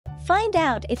find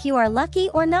out if you are lucky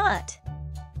or not.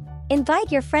 Invite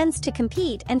your friends to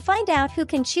compete and find out who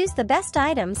can choose the best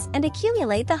items and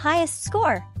accumulate the highest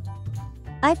score.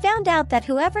 I found out that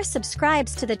whoever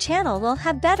subscribes to the channel will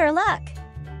have better luck.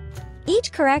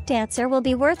 Each correct answer will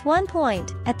be worth 1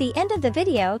 point. At the end of the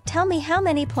video, tell me how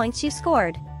many points you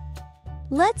scored.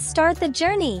 Let's start the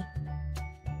journey.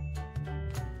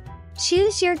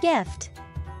 Choose your gift.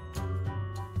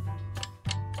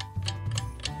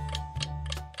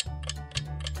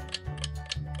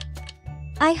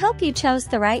 I hope you chose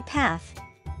the right path.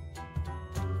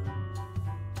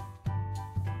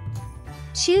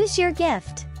 Choose your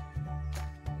gift.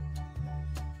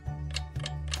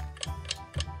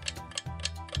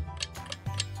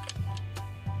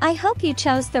 I hope you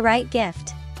chose the right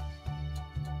gift.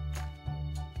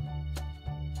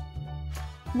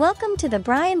 Welcome to the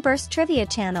BrainBurst Trivia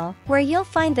channel, where you'll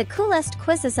find the coolest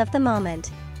quizzes of the moment.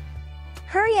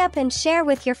 Hurry up and share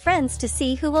with your friends to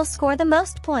see who will score the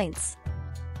most points.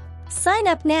 Sign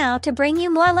up now to bring you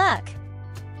more luck.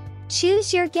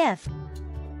 Choose your gift.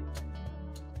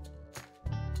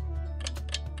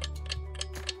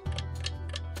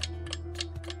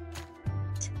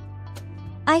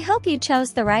 I hope you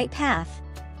chose the right path.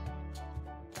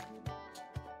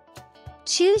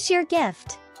 Choose your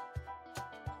gift.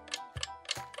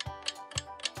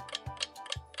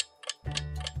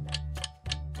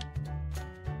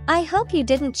 I hope you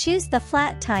didn't choose the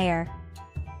flat tire.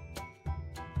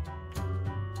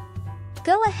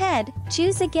 Go ahead,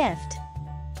 choose a gift.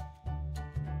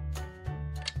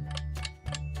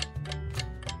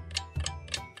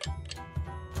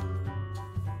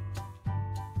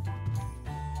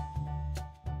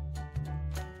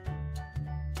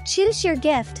 Choose your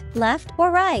gift, left or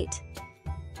right.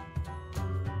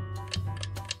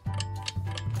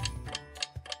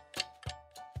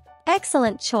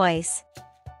 Excellent choice.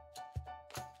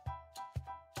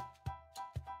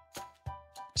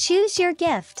 Choose your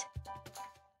gift.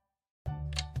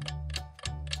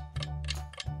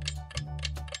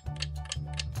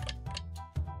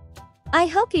 I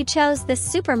hope you chose this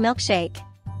super milkshake.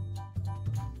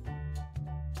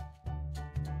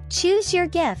 Choose your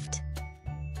gift.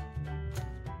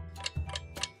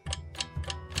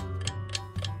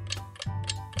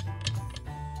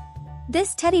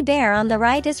 This teddy bear on the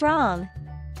right is wrong.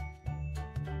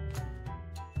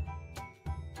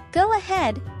 Go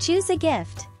ahead, choose a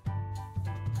gift.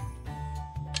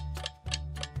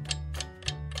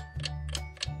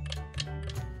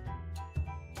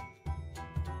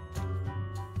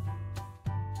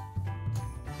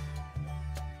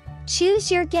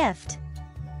 Choose your gift.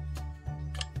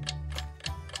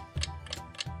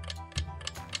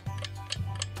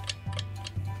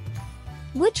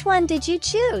 Which one did you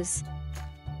choose?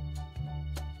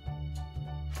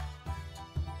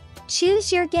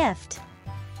 Choose your gift.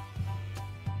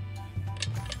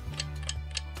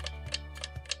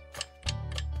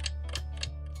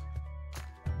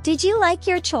 Did you like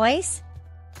your choice?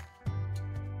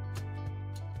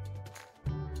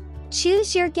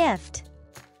 Choose your gift.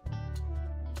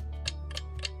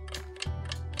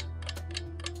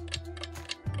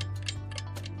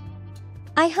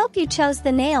 I hope you chose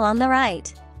the nail on the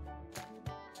right.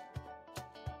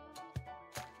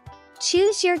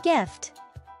 Choose your gift.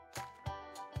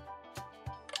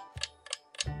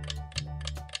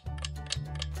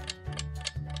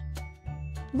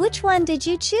 Which one did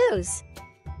you choose?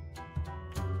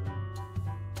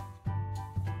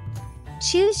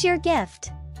 Choose your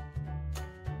gift.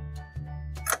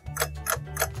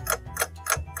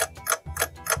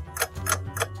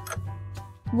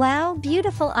 Wow,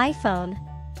 beautiful iPhone.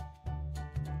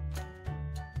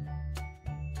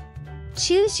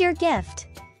 Choose your gift.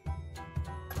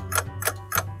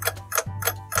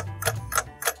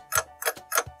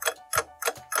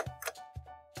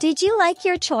 Did you like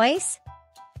your choice?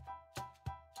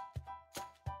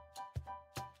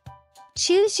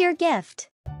 Choose your gift.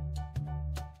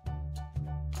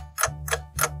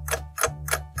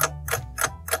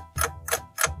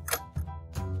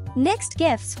 Next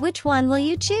gifts, which one will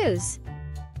you choose?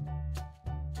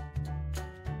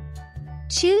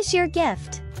 Choose your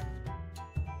gift.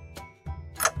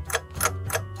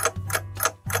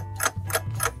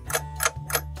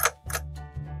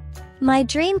 My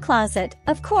dream closet,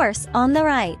 of course, on the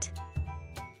right.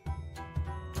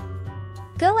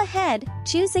 Go ahead,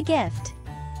 choose a gift.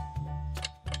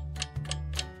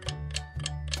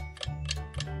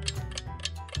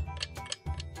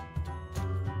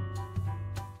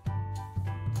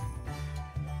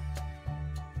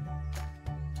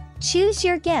 Choose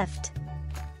your gift.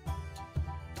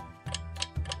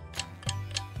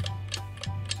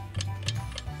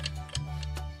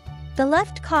 The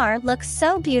left car looks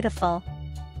so beautiful.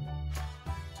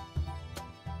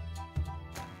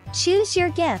 Choose your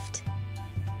gift.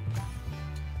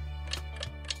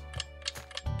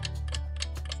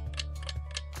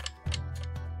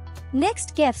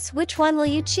 Next gifts, which one will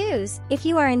you choose? If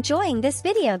you are enjoying this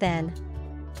video, then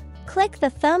click the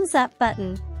thumbs up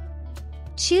button.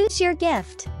 Choose your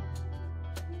gift.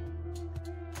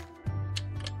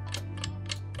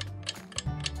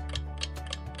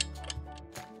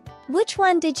 Which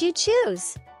one did you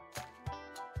choose?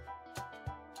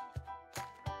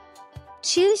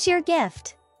 Choose your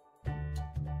gift.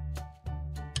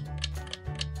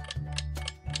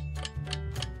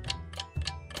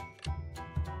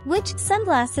 Which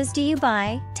sunglasses do you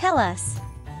buy? Tell us.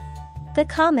 The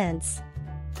comments.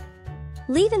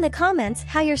 Leave in the comments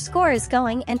how your score is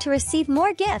going, and to receive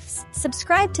more gifts,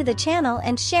 subscribe to the channel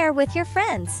and share with your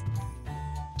friends.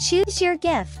 Choose your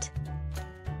gift.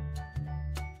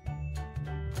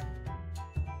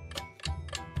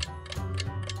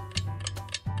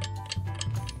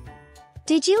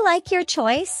 Did you like your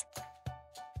choice?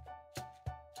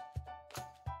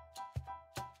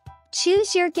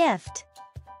 Choose your gift.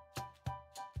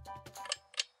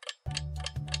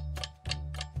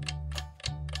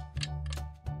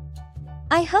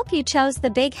 I hope you chose the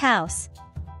big house.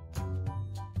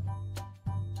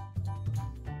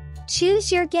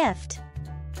 Choose your gift.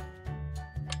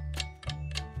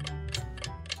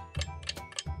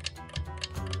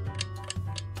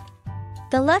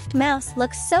 The left mouse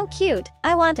looks so cute,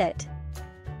 I want it.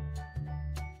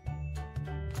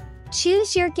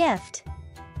 Choose your gift.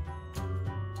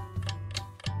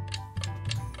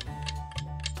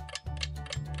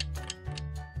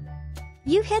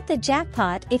 You hit the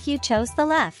jackpot if you chose the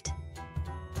left.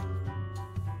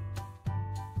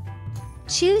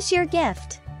 Choose your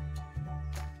gift.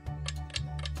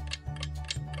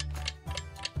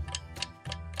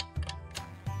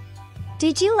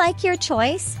 Did you like your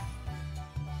choice?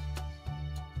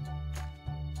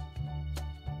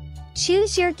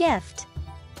 Choose your gift.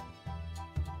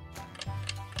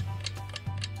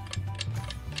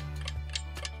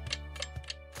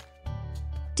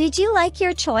 Did you like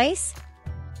your choice?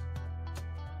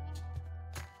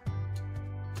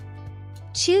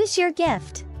 Choose your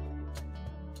gift.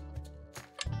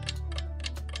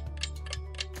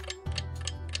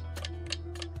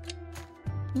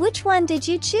 Which one did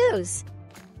you choose?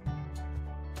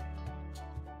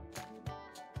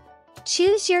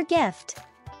 Choose your gift.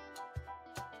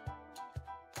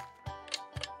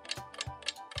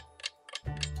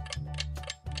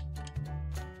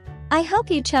 I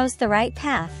hope you chose the right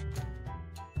path.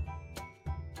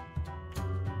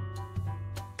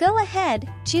 Go ahead,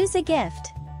 choose a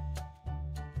gift.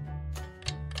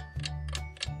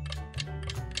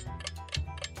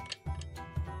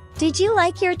 Did you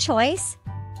like your choice?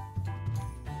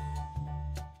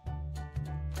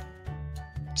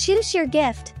 Choose your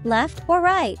gift, left or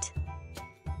right.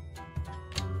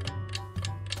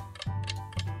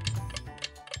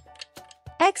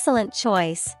 Excellent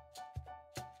choice.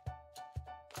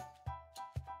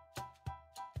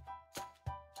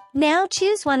 Now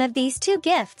choose one of these two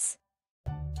gifts.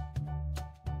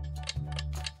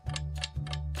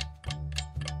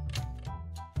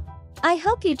 I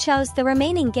hope you chose the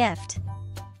remaining gift.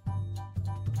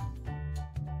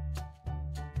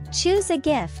 Choose a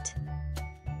gift.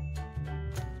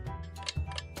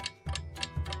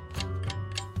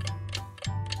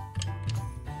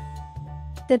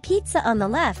 The pizza on the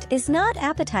left is not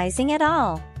appetizing at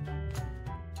all.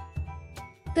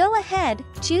 Go ahead,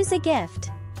 choose a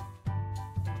gift.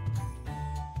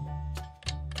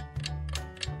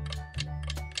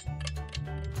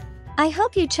 I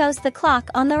hope you chose the clock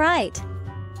on the right.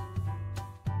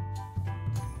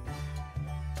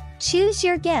 Choose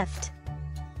your gift.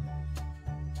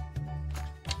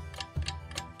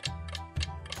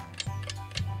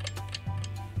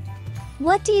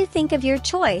 What do you think of your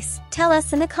choice? Tell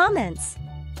us in the comments.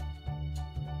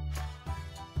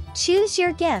 Choose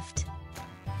your gift.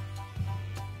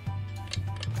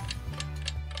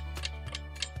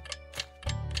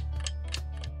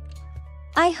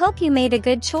 I hope you made a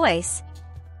good choice.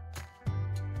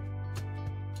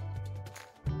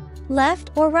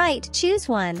 Left or right, choose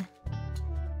one.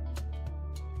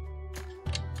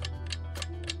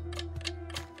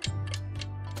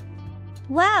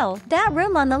 Wow, that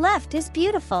room on the left is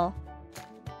beautiful.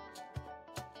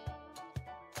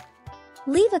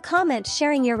 Leave a comment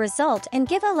sharing your result and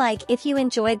give a like if you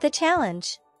enjoyed the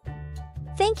challenge.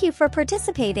 Thank you for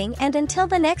participating, and until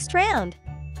the next round.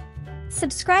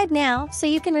 Subscribe now so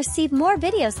you can receive more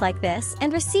videos like this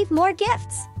and receive more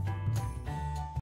gifts.